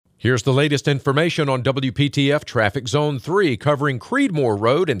Here's the latest information on WPTF Traffic Zone 3 covering Creedmoor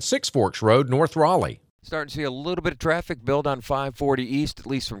Road and Six Forks Road, North Raleigh. Starting to see a little bit of traffic build on 540 East, at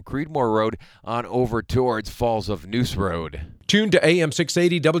least from Creedmoor Road on over towards Falls of Noose Road. Tune to AM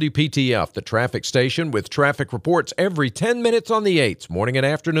 680 WPTF, the traffic station with traffic reports every 10 minutes on the 8s, morning and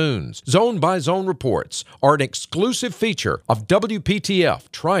afternoons. Zone-by-zone reports are an exclusive feature of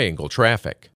WPTF Triangle Traffic.